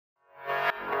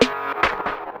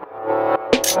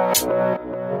There's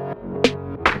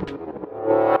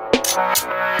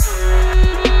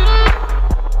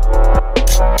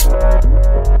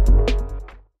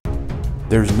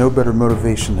no better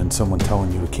motivation than someone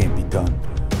telling you it can't be done,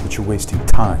 that you're wasting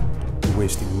time, you're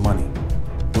wasting money.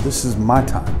 Well, this is my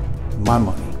time, my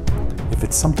money. If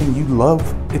it's something you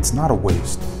love, it's not a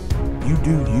waste. You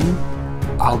do you,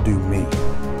 I'll do me.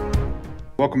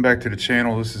 Welcome back to the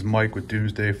channel. This is Mike with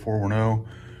Doomsday 410.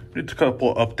 Just a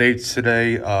couple of updates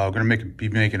today. I'm going to be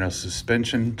making a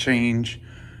suspension change.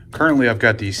 Currently, I've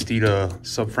got the Steeda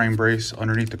subframe brace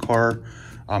underneath the car.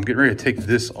 I'm getting ready to take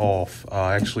this off.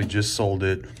 I actually just sold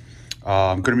it.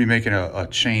 I'm going to be making a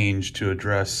change to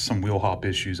address some wheel hop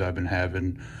issues I've been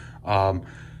having. The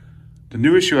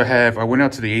new issue I have, I went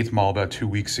out to the 8th mile about 2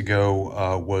 weeks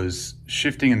ago, was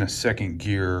shifting in the second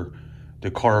gear. The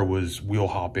car was wheel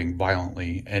hopping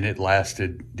violently, and it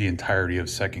lasted the entirety of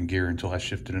second gear until I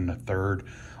shifted into third.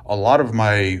 A lot of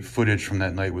my footage from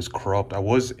that night was corrupt. I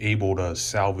was able to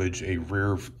salvage a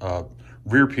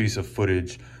rear piece of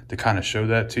footage to kind of show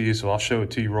that to you, so I'll show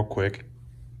it to you real quick.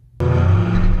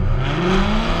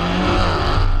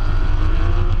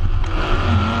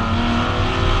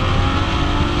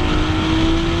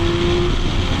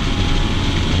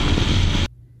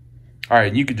 All right,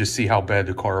 and you could just see how bad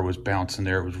the car was bouncing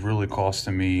there. It was really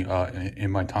costing me in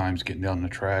my times getting down the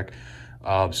track.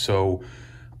 So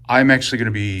I'm actually going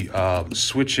to be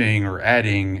switching or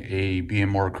adding a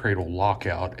BMR cradle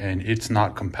lockout, and it's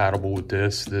not compatible with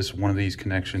this. One of these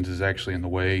connections is actually in the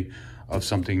way of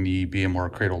something the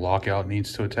BMR cradle lockout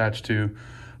needs to attach to.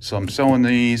 So I'm selling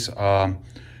these. Going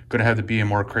to have the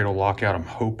BMR cradle lockout, I'm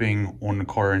hoping, on the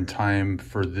car in time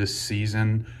for this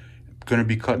season. Going to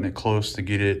be cutting it close to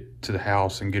get it to the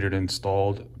house and get it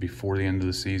installed before the end of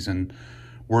the season.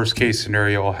 Worst case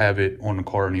scenario, I'll have it on the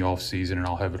car in the off season, and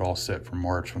I'll have it all set for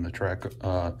March when the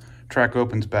track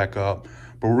opens back up.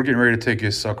 But we're getting ready to take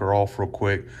this sucker off real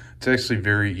quick. It's actually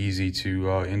very easy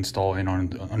to install and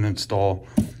uninstall,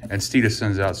 and Steeda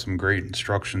sends out some great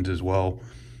instructions as well.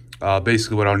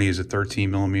 Basically what I'll need is a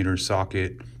 13mm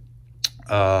socket,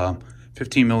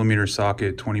 15mm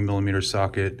socket, 20mm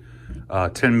socket,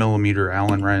 10mm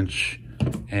Allen wrench,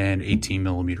 and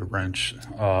 18mm wrench.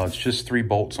 It's just 3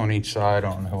 bolts on each side.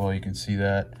 I don't know how well you can see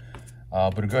that,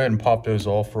 but go ahead and pop those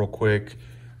off real quick.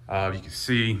 You can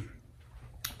see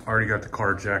I already got the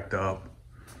car jacked up,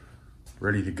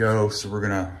 ready to go. So we're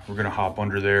gonna hop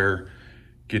under there,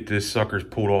 get this suckers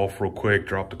pulled off real quick,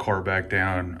 drop the car back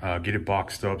down, get it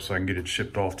boxed up so I can get it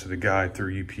shipped off to the guy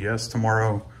through UPS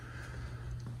tomorrow.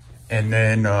 And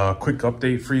then quick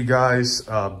update for you guys.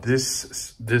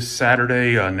 This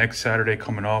Saturday, next Saturday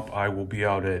coming up, I will be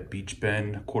out at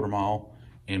Beechbend quarter mile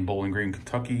in Bowling Green,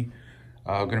 Kentucky.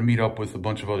 I'm gonna meet up with a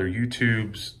bunch of other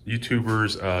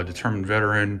YouTubers, Determined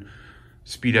Veteran,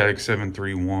 SpeedAddict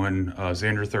 731,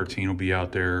 Xander 13 will be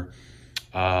out there.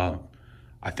 I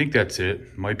think that's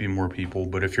it. Might be more people,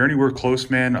 but if you're anywhere close,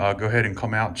 man, go ahead and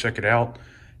come out and check it out,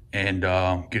 and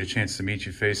get a chance to meet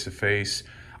you face to face.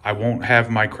 I won't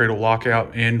have my cradle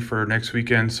lockout in for next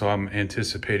weekend, so I'm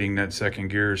anticipating that second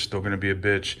gear is still going to be a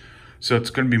bitch. So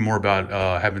it's going to be more about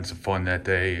having some fun that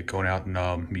day, going out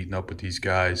and meeting up with these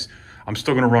guys. I'm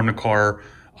still going to run the car.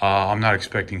 I'm not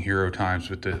expecting hero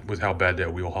times with how bad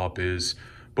that wheel hop is,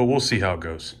 but we'll see how it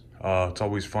goes. It's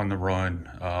always fun to run,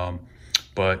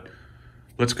 but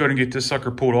let's go ahead and get this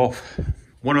sucker pulled off.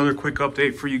 One other quick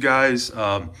update for you guys.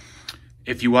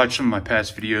 If you watch some of my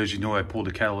past videos, you know I pulled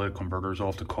the catalytic converters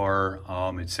off the car.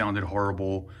 It sounded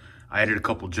horrible. I added a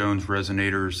couple Jones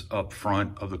resonators up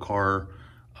front of the car,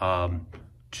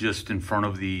 just in front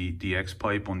of the DX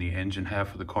pipe on the engine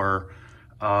half of the car.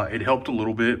 It helped a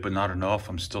little bit, but not enough.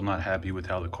 I'm still not happy with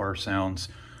how the car sounds.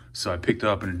 So I picked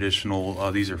up an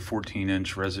additional, these are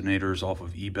 14-inch resonators off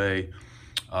of eBay,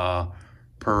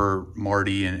 per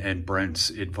Marty and Brent's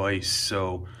advice.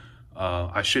 So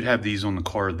I should have these on the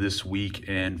car this week,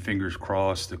 and fingers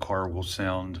crossed the car will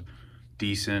sound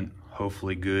decent,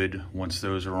 hopefully good, once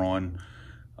those are on,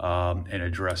 and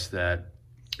address that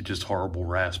just horrible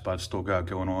rasp I've still got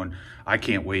going on. I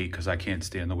can't wait because I can't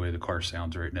stand the way the car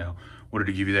sounds right now. Wanted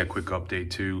to give you that quick update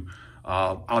too.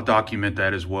 I'll document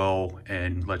that as well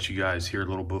and let you guys hear a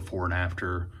little before and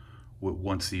after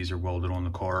once these are welded on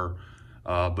the car.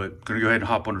 But gonna go ahead and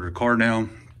hop under the car now,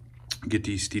 get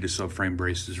these Steeda subframe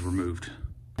braces removed.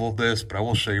 All this, but I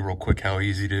will show you real quick how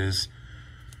easy it is.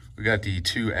 We got the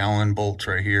 2 Allen bolts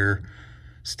right here.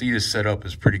 Steeda's setup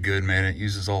is pretty good, man. It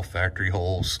uses all factory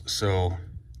holes. So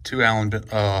 2 Allen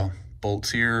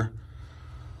bolts here.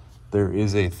 There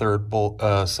is a third bolt,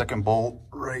 second bolt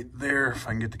right there. If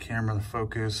I can get the camera to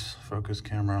focus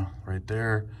camera right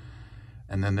there.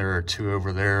 And then there are 2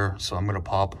 over there. So I'm gonna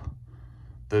pop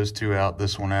those 2 out,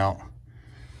 this one out,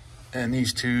 and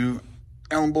these 2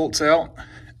 Allen bolts out,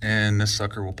 and this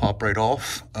sucker will pop right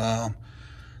off.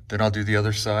 Then I'll do the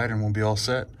other side and we'll be all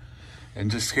set. And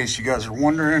just in case you guys are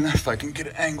wondering, if I can get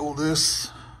an angle of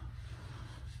this,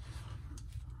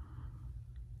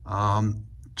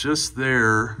 just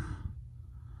there,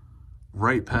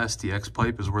 right past the X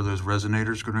pipe is where those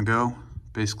resonators are gonna go.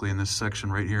 Basically in this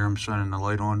section right here I'm shining the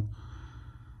light on.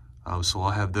 So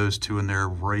I'll have those 2 in there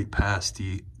right past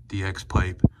the X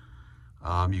pipe.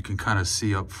 You can kind of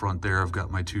see up front there, I've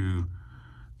got my 2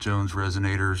 Jones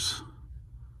resonators.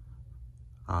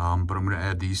 But I'm gonna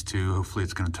add these 2. Hopefully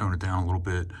it's gonna tone it down a little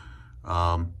bit.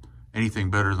 Anything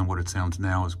better than what it sounds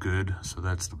now is good. So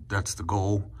that's the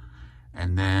goal.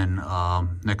 And then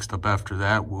next up after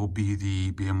that will be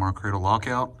the BMR cradle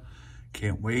lockout.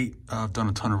 Can't wait. I've done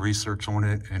a ton of research on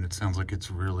it and it sounds like it's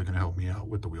really gonna help me out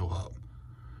with the wheel hub.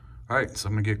 All right, so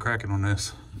I'm gonna get cracking on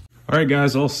this. All right,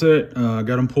 guys, all set. Got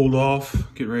them pulled off.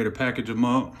 Getting ready to package them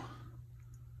up.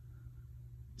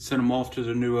 Send them off to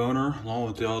the new owner, along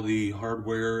with all the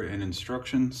hardware and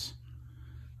instructions.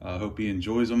 Hope he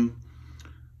enjoys them.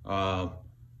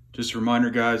 Just a reminder,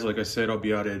 guys, like I said, I'll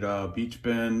be out at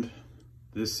Beechbend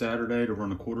this Saturday to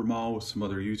run a 1/4 mile with some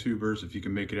other YouTubers. If you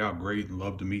can make it out, great, and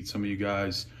love to meet some of you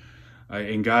guys.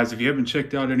 And guys, if you haven't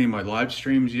checked out any of my live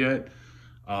streams yet,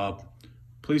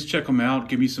 please check them out.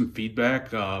 Give me some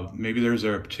feedback. Maybe there's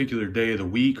a particular day of the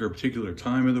week or a particular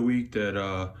time of the week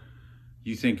that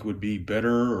you think would be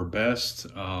better or best.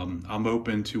 I'm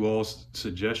open to all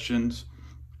suggestions,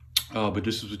 but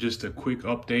this was just a quick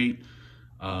update.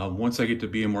 Once I get to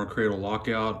BMR cradle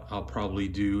lockout, I'll probably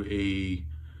do a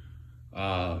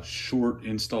short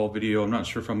install video. I'm not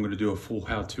sure if I'm going to do a full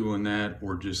how-to on that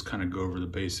or just kind of go over the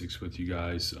basics with you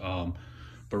guys.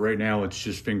 But right now it's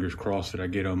just fingers crossed that I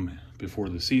get them before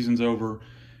the season's over.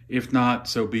 If not,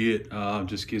 so be it.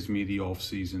 Just gives me the off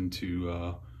season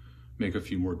to make a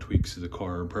few more tweaks to the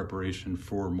car in preparation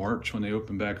for March when they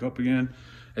open back up again.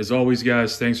 As always,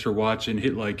 guys, thanks for watching.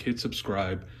 Hit like, hit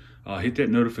subscribe, hit that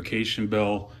notification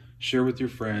bell, share with your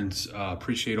friends.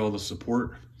 Appreciate all the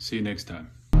support. See you next time.